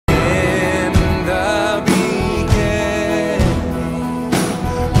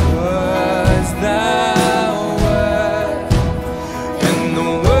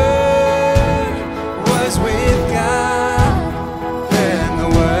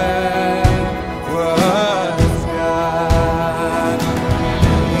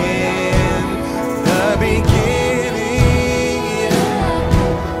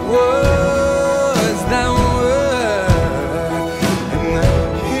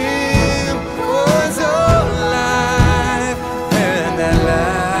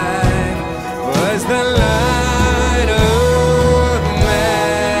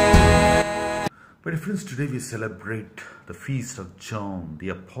Friends, today we celebrate the feast of John, the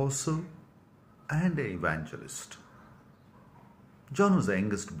Apostle and the Evangelist. John was the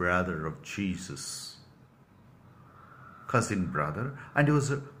youngest brother of Jesus, cousin brother, and he was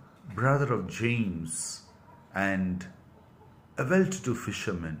a brother of James and a well-to-do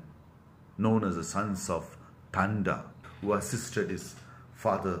fisherman known as the sons of Thunder, who assisted his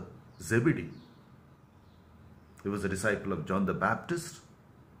father Zebedee. He was a disciple of John the Baptist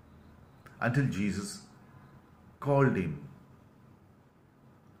until Jesus called him.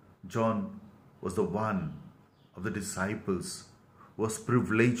 John was the one of the disciples who was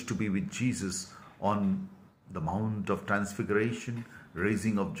privileged to be with Jesus on the Mount of Transfiguration,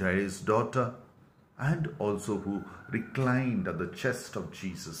 raising of Jairus' daughter, and also who reclined at the chest of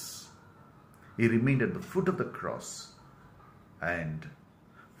Jesus. He remained at the foot of the cross and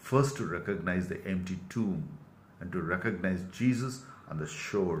first to recognize the empty tomb and to recognize Jesus on the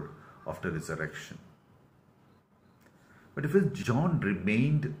shore after resurrection. But if John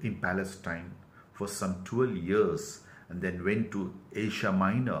remained in Palestine for some 12 years and then went to Asia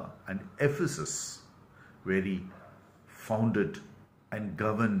Minor and Ephesus, where he founded and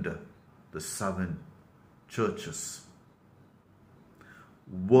governed the 7 churches.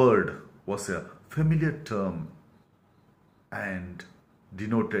 Word was a familiar term and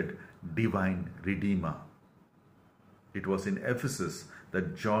denoted divine redeemer. It was in Ephesus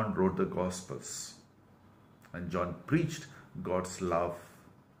that John wrote the Gospels, and John preached God's love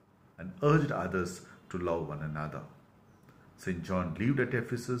and urged others to love one another. St. John lived at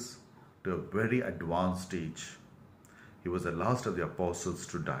Ephesus to a very advanced age. He was the last of the apostles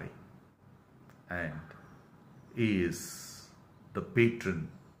to die, and he is the patron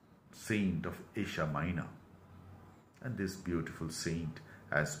saint of Asia Minor. And this beautiful saint,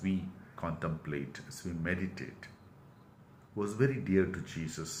 as we contemplate, as we meditate, was very dear to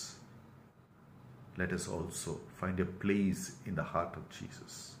Jesus. Let us also find a place in the heart of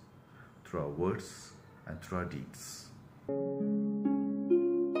Jesus through our words and through our deeds.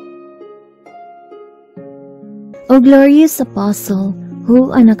 O glorious Apostle,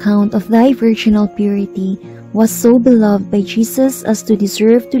 who on account of thy virginal purity was so beloved by Jesus as to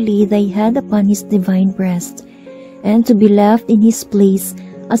deserve to lay thy head upon his divine breast, and to be left in his place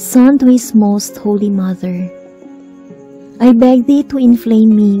as son to his most holy mother, I beg thee to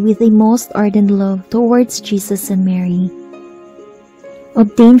inflame me with a most ardent love towards Jesus and Mary.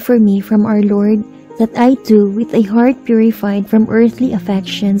 Obtain for me from our Lord that I too, with a heart purified from earthly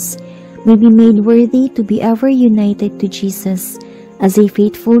affections, may be made worthy to be ever united to Jesus as a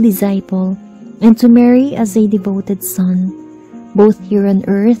faithful disciple, and to Mary as a devoted son, both here on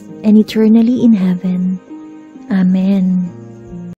earth and eternally in heaven. Amen.